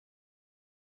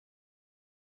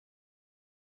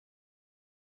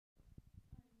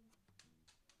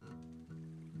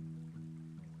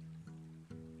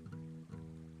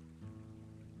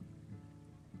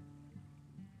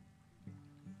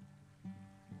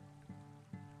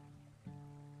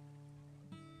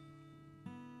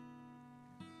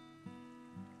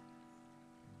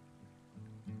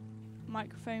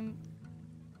microphone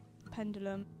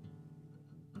pendulum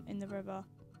in the river.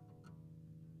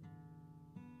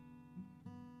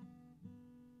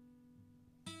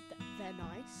 They're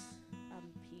nice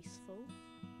and peaceful.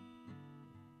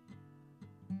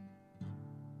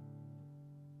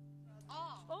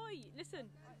 Oi, listen.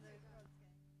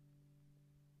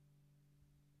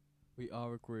 We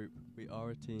are a group, we are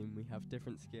a team, we have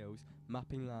different skills,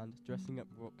 mapping land, dressing up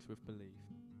rocks with belief.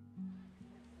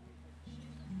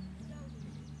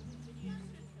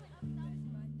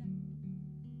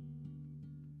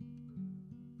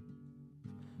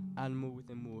 Animal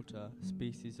within water,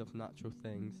 species of natural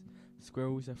things,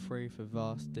 squirrels are free for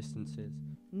vast distances.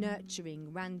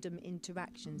 Nurturing random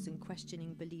interactions and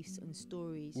questioning beliefs and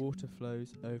stories. Water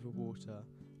flows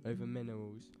over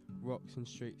minerals, rocks and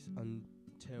streets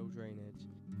until drainage.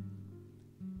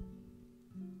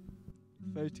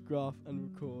 Photograph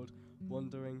and record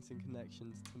wanderings and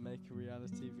connections to make a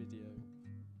reality video.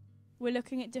 We're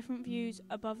looking at different views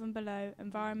above and below,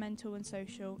 environmental and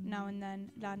social, now and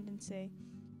then, land and sea.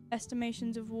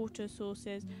 Estimations of water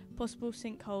sources, possible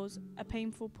sinkholes, a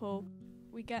painful pull.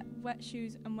 We get wet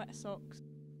shoes and wet socks.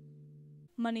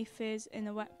 Money fizz in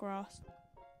the wet grass.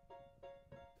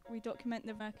 We document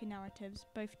the murky narratives,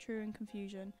 both true and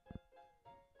confusion.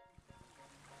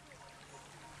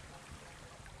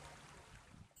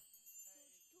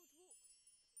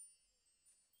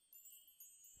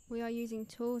 We are using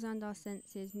tools and our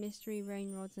senses, mystery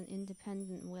rain rods and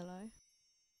independent willow.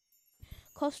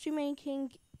 Costume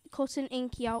making, cotton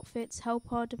inky outfits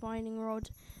help our divining rod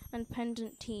and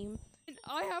pendant team.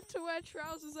 I have to wear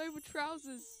trousers over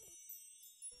trousers.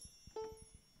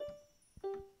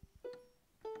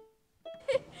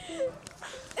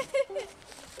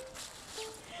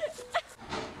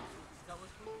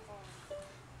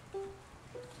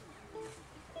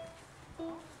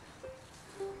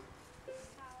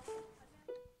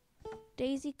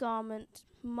 Daisy garment,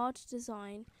 mud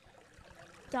design,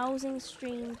 dowsing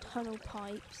stream tunnel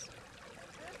pipes.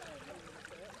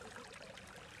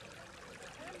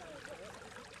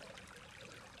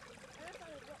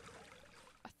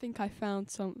 I think I found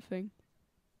something.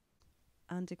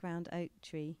 Underground oak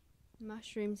tree.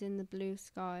 Mushrooms in the blue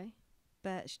sky.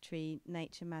 Birch tree,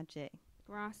 nature magic.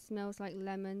 Grass smells like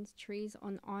lemons, trees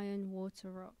on iron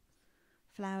water rock.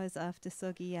 Flowers after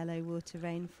soggy yellow water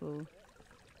rainfall.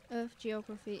 Earth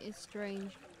geography is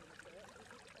strange.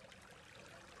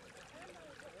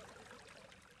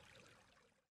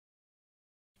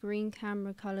 Green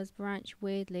camera colours branch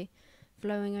weirdly,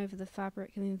 flowing over the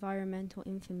fabric of environmental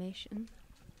information.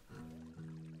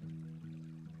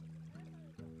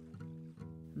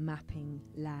 Mapping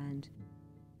land.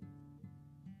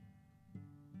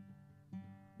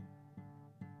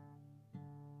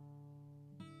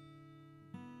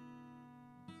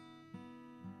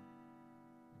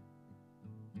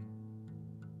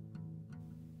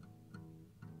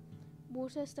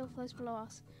 Water still flows below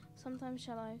us, sometimes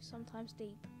shallow, sometimes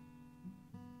deep.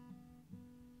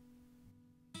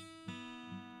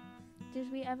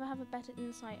 Did we ever have a better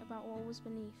insight about what was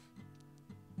beneath?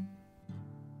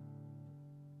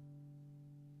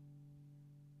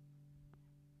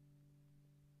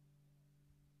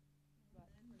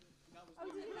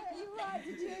 You right,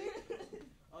 did you?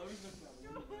 I was looking at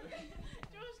the window.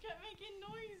 Josh kept making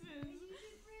noises. You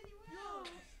did really well.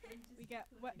 We get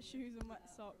wet shoes and wet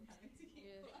socks.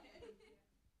 Yeah.